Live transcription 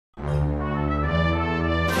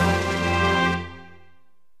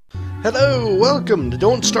Hello, welcome to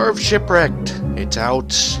Don't Starve Shipwrecked. It's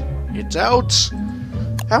out. It's out.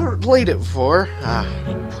 Haven't played it before.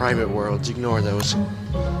 Private worlds, ignore those.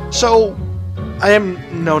 So, I have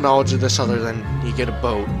no knowledge of this other than you get a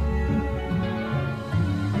boat.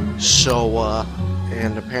 So,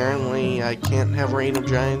 and apparently I can't have Reign of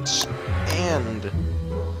Giants, and...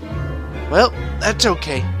 well, that's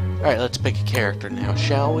okay. Alright, let's pick a character now,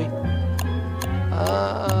 shall we?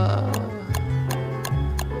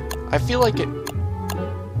 I feel like it...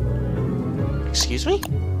 excuse me?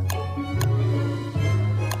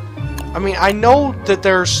 I mean, I know that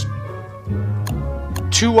there's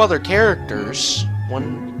two other characters.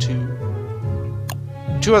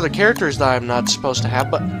 Two other characters that I'm not supposed to have,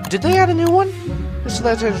 but did they add a new one? So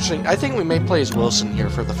that's interesting. I think we may play as Wilson here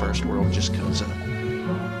for the first world, just because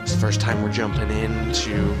it's the first time we're jumping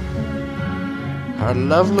into our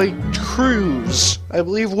lovely cruise. I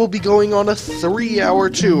believe we'll be going on a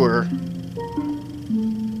 3-hour tour.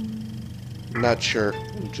 Not sure.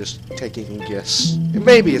 I'm just taking a guess. It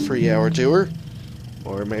may be a 3-hour tour.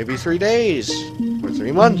 Or maybe 3 days. Or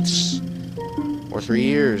 3 months. Or 3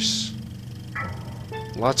 years.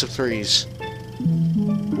 Lots of threes.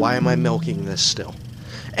 Why am I milking this still?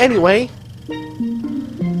 Anyway.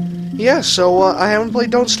 Yeah, so I haven't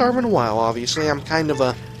played Don't Starve in a while, obviously. I'm kind of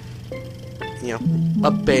a... you know,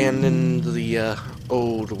 abandoned the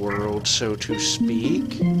old world, so to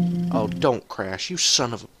speak. Oh, don't crash, you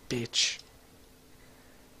son of a bitch.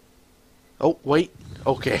 Oh, wait.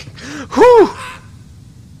 Okay. Whew!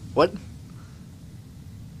 What?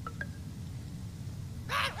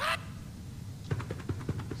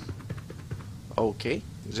 Okay.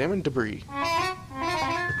 Examine debris.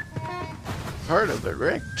 Part of a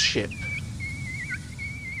wrecked ship.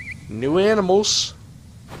 New animals.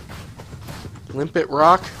 Limpet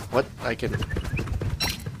rock? What? I can...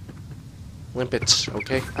 limpets,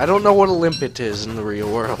 okay. I don't know what a limpet is in the real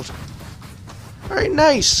world. Alright,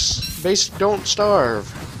 nice! Basic Don't Starve.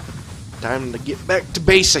 Time to get back to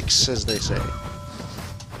basics, as they say.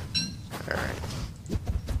 Alright.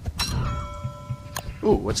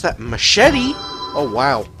 Ooh, what's that? Machete? Oh,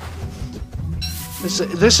 wow.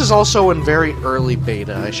 This is also in very early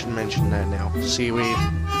beta. I should mention that now. Seaweed.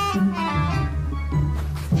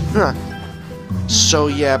 Huh. So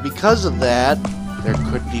yeah, because of that, there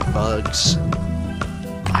could be bugs.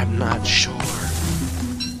 I'm not sure.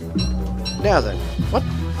 Now then, what?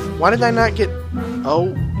 Why did I not get...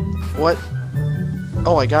 oh, what?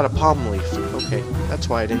 Oh, I got a palm leaf. Okay, that's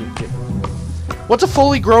why I didn't get... what's a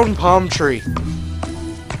fully grown palm tree?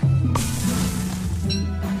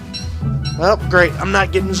 Well, great. I'm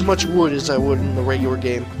not getting as much wood as I would in the regular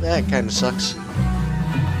game. That kind of sucks.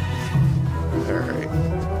 Alright.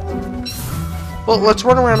 Well, let's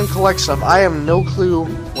run around and collect stuff. I have no clue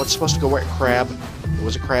what's supposed to go where. Crab. It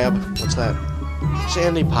was a crab. What's that?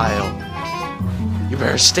 Sandy pile. You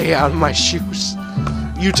better stay out of my shoes.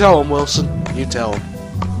 You tell him, Wilson. You tell him.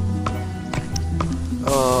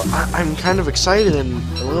 I'm kind of excited and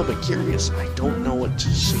a little bit curious. I don't know what to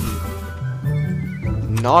see.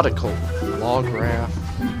 Nautical. Log raft.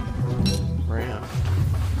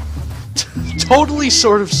 Totally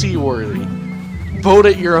sort of seaworthy. Boat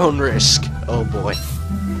at your own risk. Oh boy.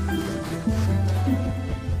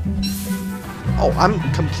 Oh,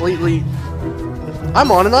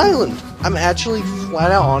 I'm on an island. I'm actually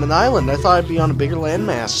flat out on an island. I thought I'd be on a bigger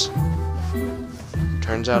landmass.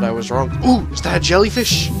 Turns out I was wrong. Ooh, is that a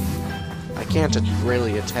jellyfish? I can't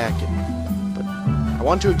really attack it, but I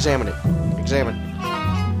want to examine it. Examine.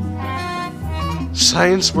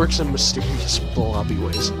 Science works in mysterious, blobby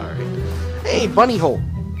ways. Alright. Hey, bunny hole.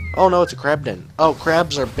 Oh no, it's a crab den. Oh,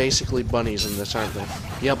 crabs are basically bunnies in this, aren't they?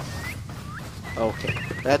 Yep. Okay.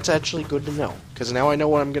 That's actually good to know, because now I know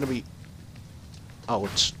what I'm gonna be... oh,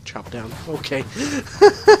 it's chopped down. Okay.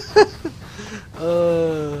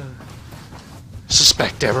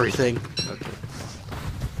 Suspect everything. Okay.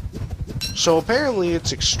 So apparently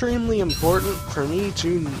it's extremely important for me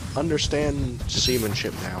to understand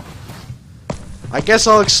seamanship now. I guess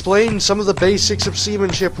I'll explain some of the basics of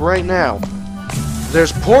seamanship right now.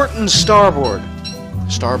 There's port and starboard.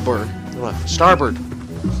 Starboard. Left. Starboard.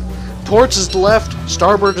 Ports is the left,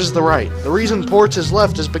 starboard is the right. The reason ports is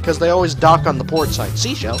left is because they always dock on the port side.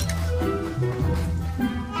 Seashell.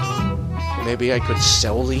 Maybe I could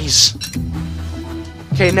sell these.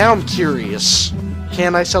 Okay, now I'm curious.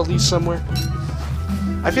 Can I sell these somewhere?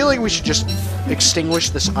 I feel like we should just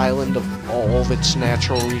extinguish this island of all of its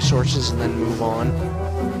natural resources and then move on.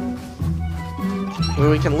 I mean,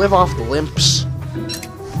 we can live off the limps.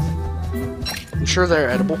 I'm sure they're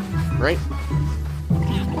edible, right?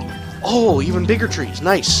 Oh, even bigger trees.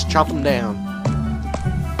 Nice. Chop them down.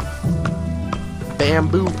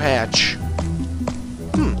 bamboo patch.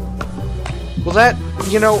 Well, that,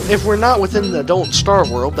 you know, if we're not within the Don't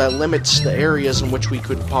Starve world, that limits the areas in which we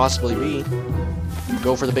could possibly be.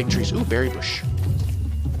 Go for the big trees. Ooh, berry bush.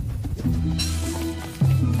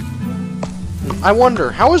 I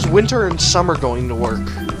wonder, how is winter and summer going to work?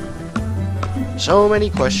 So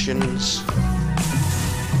many questions.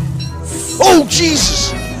 Oh,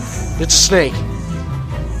 Jesus! It's a snake.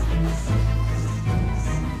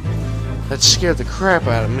 That scared the crap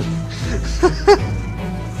out of me.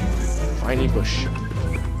 Viney bush.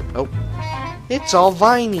 Oh. It's all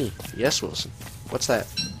viney. Yes, Wilson. What's that?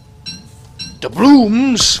 The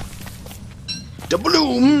blooms! The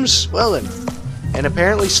blooms! Well then. And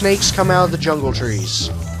apparently snakes come out of the jungle trees.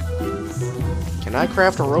 Can I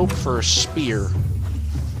craft a rope for a spear?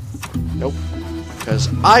 Nope. Because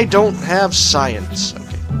I don't have science.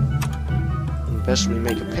 Okay. And best we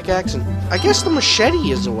make a pickaxe, and I guess the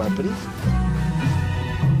machete is a weapon.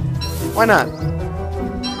 Why not?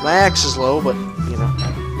 My axe is low, but, you know.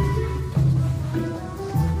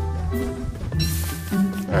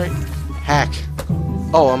 Alright. Hack.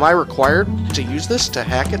 Oh, am I required to use this to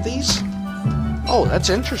hack at these? Oh, that's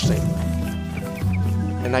interesting.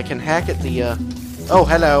 And I can hack at the, Oh,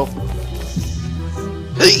 hello.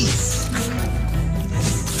 Hey!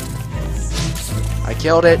 I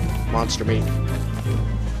killed it. Monster meat.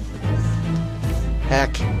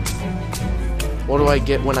 Hack. What do I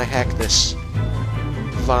get when I hack this?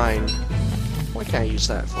 Vine. What can I use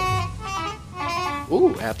that for?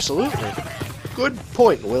 Ooh, absolutely. Good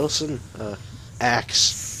point, Wilson.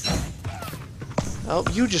 Axe. Oh,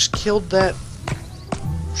 you just killed that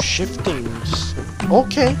shifting...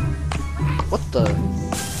 Okay. What the...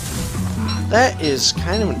 That is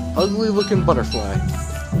kind of an ugly-looking butterfly.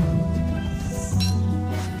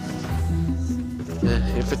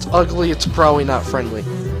 If it's ugly, it's probably not friendly.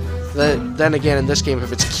 Then again, in this game,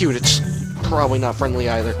 if it's cute, it's probably not friendly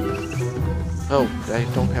either. Oh, I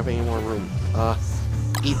don't have any more room.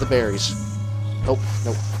 Eat the berries. Nope,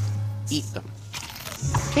 nope. Eat them.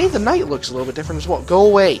 Okay, the night looks a little bit different as well. Go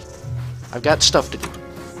away. I've got stuff to do.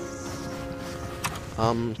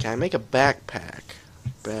 Can I make a backpack?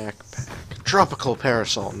 Backpack. Tropical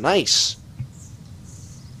parasol. Nice.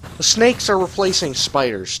 The snakes are replacing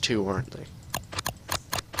spiders too, aren't they?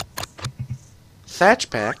 Thatch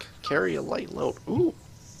pack. Carry a light load. Ooh.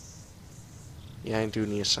 Yeah, I do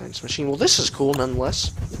need a science machine. Well, this is cool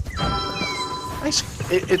nonetheless. Nice.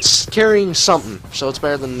 It's carrying something, so it's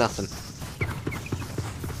better than nothing.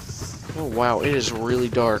 Oh, wow. It is really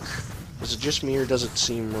dark. Is it just me, or does it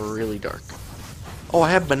seem really dark? Oh,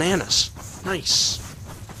 I have bananas. Nice.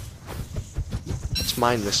 Let's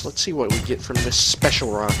mine this. Let's see what we get from this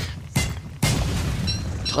special rock.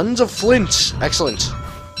 Tons of flint. Excellent.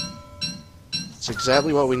 That's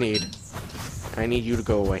exactly what we need. I need you to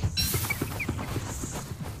go away.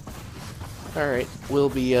 Alright, we'll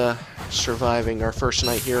be, surviving our first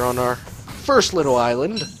night here on our first little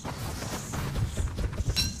island. It's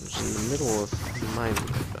in the middle of mine.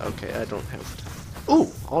 Okay, I don't have... Ooh!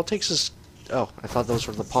 All it takes is... Oh, I thought those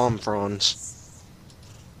were the palm fronds.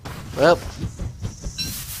 Well,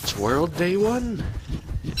 it's World Day 1.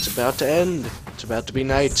 It's about to end. It's about to be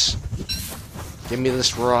night. Give me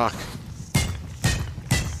this rock.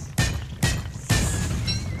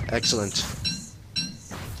 Excellent.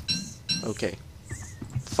 Okay.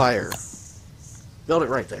 Fire. Build it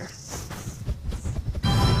right there.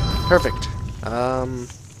 Perfect.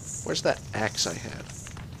 Where's that axe I had?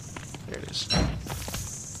 There it is.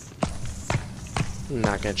 I'm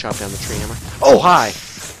not gonna chop down the tree, am I? Oh, hi!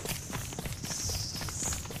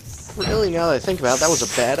 Really, now that I think about it, that was a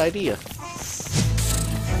bad idea.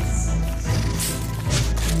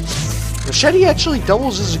 Machete actually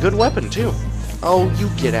doubles as a good weapon, too. Oh, you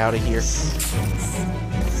get out of here.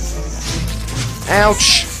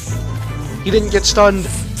 Ouch! He didn't get stunned.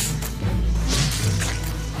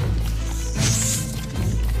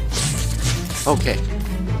 Okay.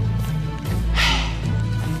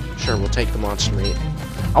 Sure, we'll take the monster meat.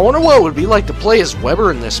 I wonder what it would be like to play as Weber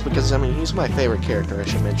in this, because, I mean, he's my favorite character, I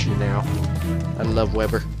should mention now. I love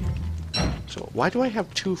Weber. So, why do I have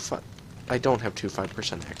two I don't have two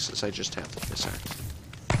 5% axes, I just have this axe.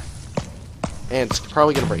 And it's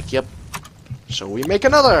probably gonna break, yep. So we make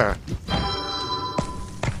another!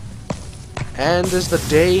 And as the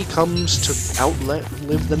day comes to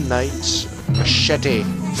outlive the night, machete.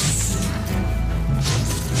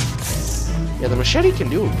 Yeah, the machete can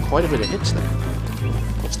do quite a bit of hits there.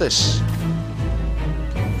 What's this?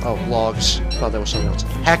 Oh, logs. Thought that was something else.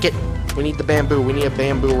 Hack it! We need the bamboo. We need a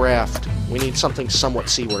bamboo raft. We need something somewhat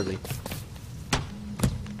seaworthy.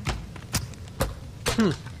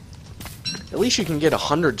 At least you can get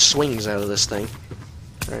 100 swings out of this thing.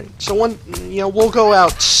 Alright, so we'll go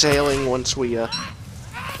out sailing once we,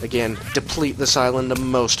 again, deplete this island of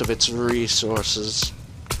most of its resources.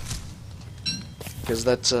 Because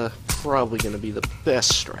that's, probably going to be the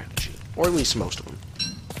best strategy. Or at least most of them.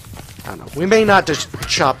 I don't know. We may not just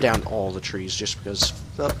chop down all the trees just because,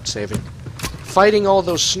 saving. Fighting all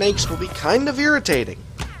those snakes will be kind of irritating.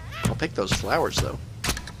 I'll pick those flowers, though.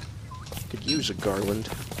 Could use a garland.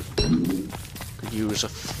 Could use a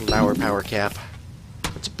flower power cap.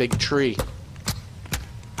 It's a big tree.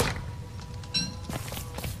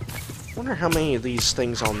 Wonder how many of these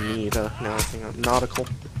things I'll need. Now I think I'm nautical.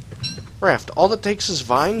 Raft. All that takes is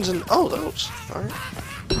vines and... oh, those. Alright.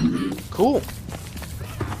 Cool.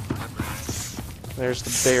 There's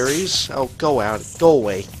the berries. Oh, go out. Go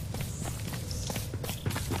away.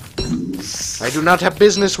 I do not have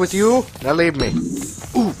business with you. Now leave me.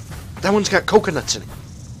 Ooh, that one's got coconuts in it.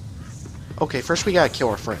 Okay, first we gotta kill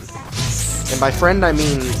our friend. And by friend, I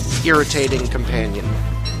mean irritating companion.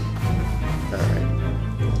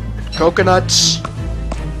 Alright. Coconuts.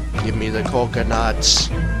 Give me the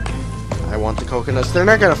coconuts. I want the coconuts. They're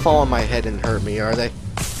not gonna fall on my head and hurt me, are they?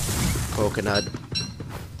 Coconut.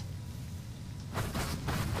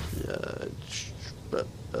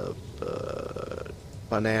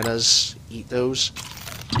 Bananas. Eat those.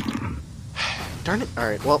 Darn it.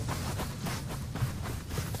 Alright, well.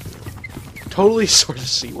 Totally sort of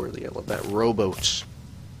seaworthy. I love that. Rowboats.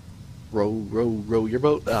 Row your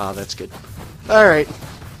boat. Ah, that's good. Alright.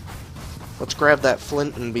 Let's grab that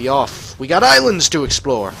flint and be off. We got islands to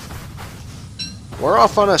explore. We're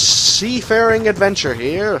off on a seafaring adventure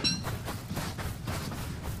here.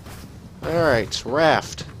 Alright,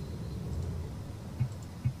 raft.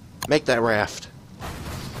 Make that raft.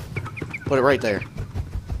 Put it right there.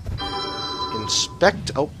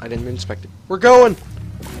 Inspect. Oh, I didn't inspect it. We're going!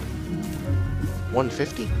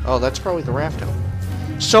 150? Oh, that's probably the raft help.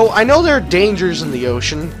 So, I know there are dangers in the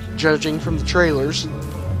ocean, judging from the trailers.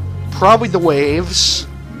 Probably the waves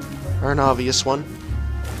are an obvious one.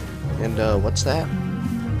 And, what's that?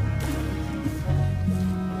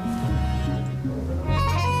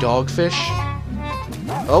 Dogfish?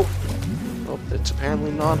 Oh. Oh, it's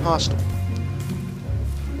apparently non-hostile.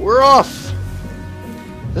 We're off!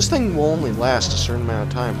 This thing will only last a certain amount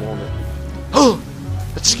of time, won't it? Oh!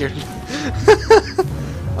 That scared me.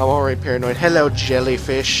 I'm already paranoid. Hello,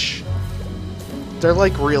 jellyfish. They're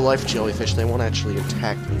like real-life jellyfish. They won't actually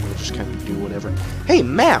attack me. They'll just kind of do whatever. Hey,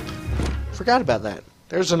 map! Forgot about that.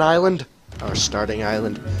 There's an island. Our starting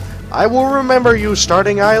island. I will remember you,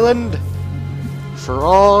 starting island. For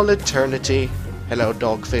all eternity. Hello,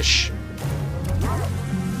 dogfish.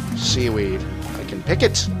 Seaweed. I can pick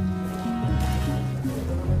it.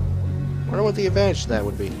 Wonder what the advantage of that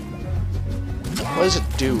would be. What does it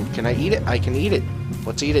do? Can I eat it? I can eat it.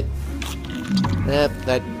 Let's eat it.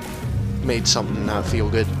 That made something not feel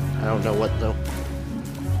good. I don't know what, though.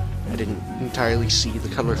 I didn't entirely see the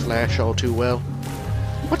color flash all too well.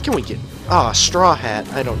 What can we get? Ah, straw hat.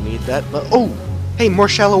 I don't need that, but... oh! Hey, more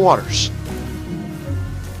shallow waters.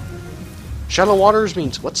 Shallow waters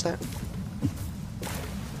means... what's that?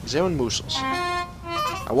 Zeeman mussels.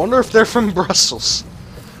 I wonder if they're from Brussels.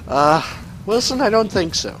 Wilson, I don't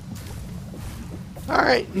think so.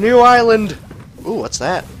 Alright, new island. Ooh, what's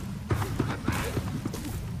that?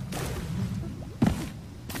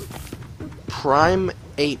 Prime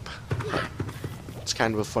ape. It's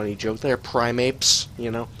kind of a funny joke there. Primates, you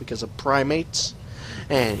know, because of primates.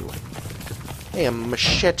 Anyway. Hey, a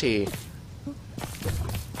machete.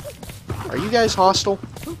 Are you guys hostile?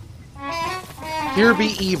 Here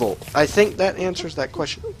be evil. I think that answers that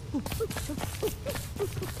question.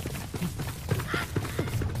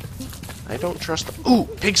 I don't trust them. Ooh,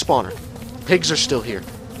 pig spawner. Pigs are still here.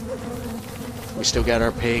 We still got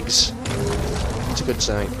our pigs. It's a good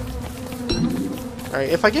sign. Alright,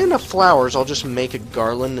 if I get enough flowers, I'll just make a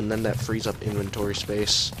garland, and then that frees up inventory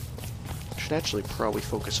space. Should actually probably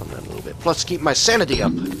focus on that a little bit. Plus, keep my sanity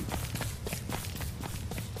up.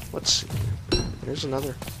 Let's see. Here's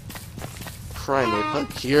another primate.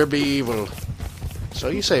 But here be evil. So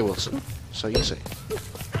you say, Wilson. So you say.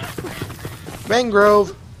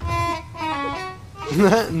 Mangrove.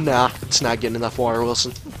 Nah, it's not getting enough water,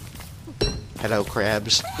 Wilson. Hello,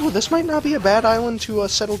 crabs. Oh, this might not be a bad island to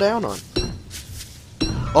settle down on.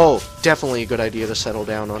 Oh, definitely a good idea to settle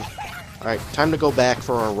down on. Alright, time to go back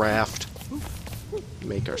for our raft.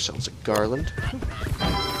 Make ourselves a garland.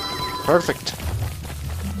 Perfect.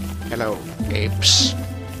 Hello, apes.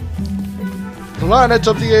 Planet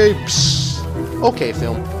of the Apes! Okay,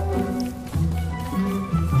 film.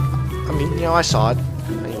 I mean, you know, I saw it.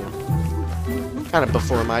 Kind of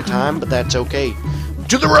before my time, but that's okay.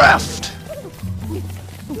 To the raft!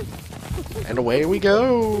 And away we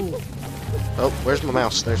go! Oh, where's my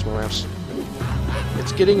mouse? There's my mouse.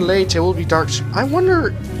 It's getting late, it will be dark soon. I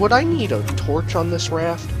wonder, would I need a torch on this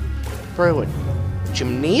raft? Probably would.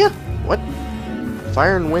 Chimney? What?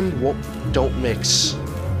 Fire and wind don't mix.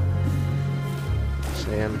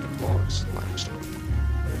 Sand, logs, limestone.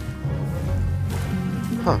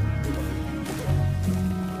 Huh.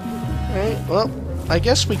 Alright, well, I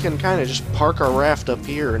guess we can kind of just park our raft up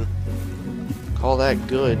here and call that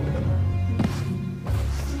good.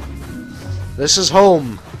 This is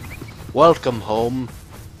home. Welcome home.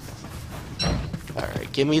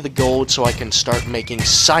 Alright, give me the gold so I can start making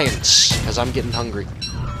science, because I'm getting hungry.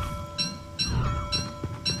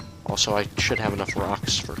 Also, I should have enough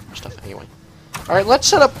rocks for stuff anyway. Alright, let's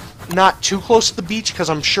set up not too close to the beach, because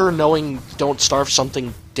I'm sure knowing don't starve,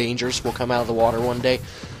 something dangerous will come out of the water one day.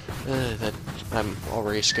 That I'm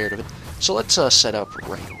already scared of it. So let's set up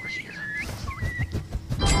right over here.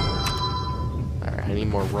 Alright, I need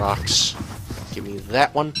more rocks. Give me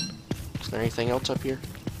that one. Is there anything else up here?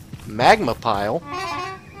 Magma pile?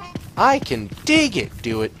 I can dig it,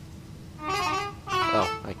 do it.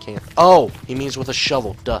 Oh, I can't. Oh, he means with a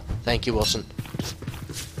shovel. Duh. Thank you, Wilson.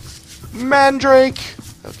 Mandrake!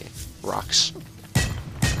 Okay, rocks.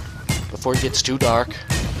 Before it gets too dark,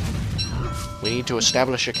 we need to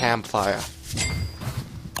establish a campfire.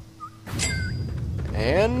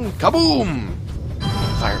 And kaboom!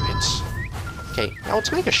 Fire pits. Okay, now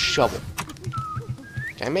let's make a shovel.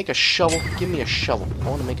 Can I make a shovel? Give me a shovel. I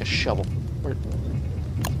want to make a shovel. Where?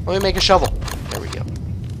 Let me make a shovel. There we go.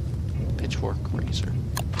 Pitchfork, razor.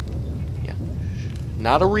 Yeah.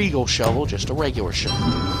 Not a regal shovel, just a regular shovel.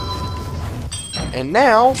 And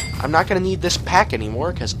now, I'm not going to need this pack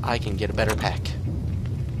anymore, because I can get a better pack.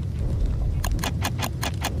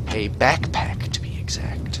 A backpack, to be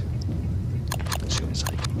exact. As soon as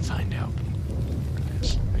I can find out what it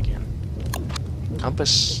is again.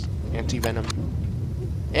 Compass, anti-venom.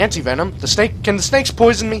 Anti-venom? The snake? Can the snakes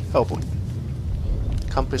poison me? Oh boy.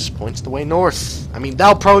 Compass points the way north. I mean,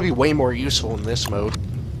 that'll probably be way more useful in this mode.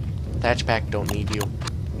 Thatch pack, don't need you.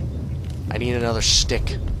 I need another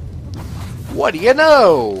stick. What do you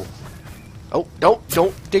know? Oh,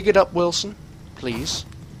 don't dig it up, Wilson. Please.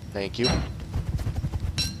 Thank you.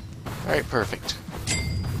 Alright, perfect.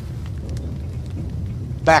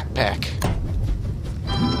 Backpack.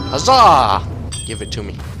 Huzzah! Give it to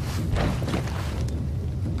me.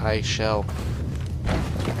 I shall...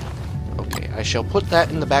 Okay, I shall put that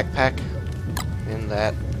in the backpack. And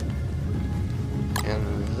that.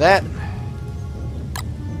 And that.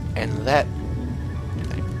 And that.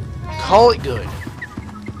 Call it good.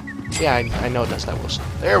 Yeah, I know it does that, Wilson.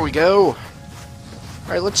 There we go.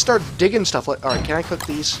 Alright, let's start digging stuff. Alright, can I cook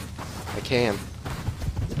these? I can.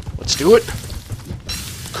 Let's do it.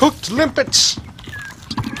 Cooked limpets!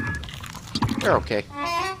 They're okay.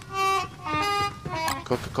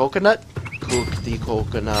 Cook a coconut. Cook the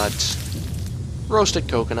coconut. Roasted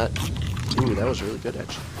coconut. Ooh, that was really good,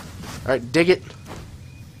 actually. Alright, dig it.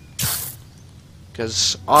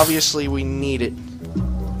 Because obviously we need it.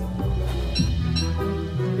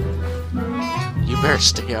 You better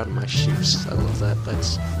stay out of my shoes. I love that.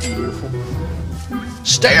 That's beautiful.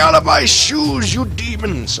 Stay out of my shoes, you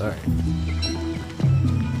demons! Alright.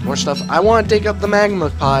 More stuff. I want to dig up the magma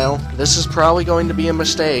pile. This is probably going to be a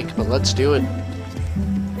mistake, but let's do it.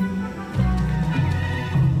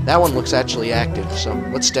 That one looks actually active, so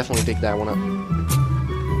let's definitely dig that one up.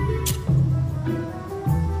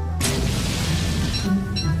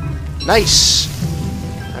 Nice!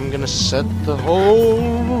 I'm gonna set the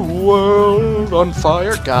whole world on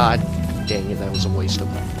fire. God dang it, that was a waste of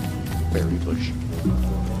berry bush.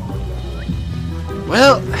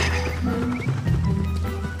 Well,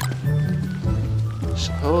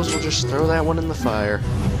 suppose we'll just throw that one in the fire.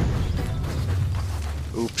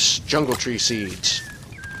 Oops, jungle tree seeds.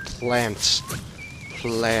 Plant.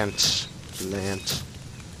 Plant. Plant.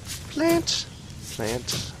 Plant.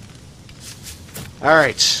 Plant.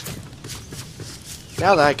 Alright.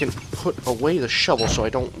 Now that I can put away the shovel so I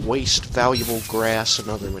don't waste valuable grass and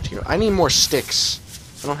other material. I need more sticks.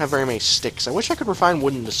 I don't have very many sticks. I wish I could refine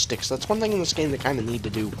wood into sticks. That's one thing in this game they kind of need to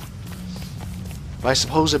do. But I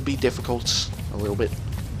suppose it'd be difficult a little bit.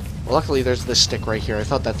 Well, luckily there's this stick right here. I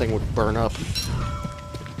thought that thing would burn up.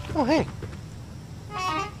 Oh, hey.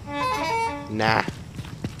 Nah.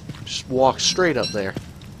 Just walk straight up there.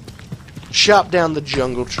 Chop down the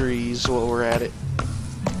jungle trees while we're at it.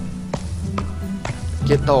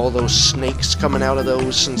 Get all those snakes coming out of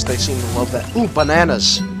those since they seem to love that. Ooh,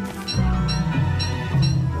 bananas!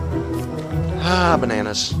 Ah,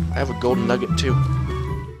 bananas. I have a golden nugget too.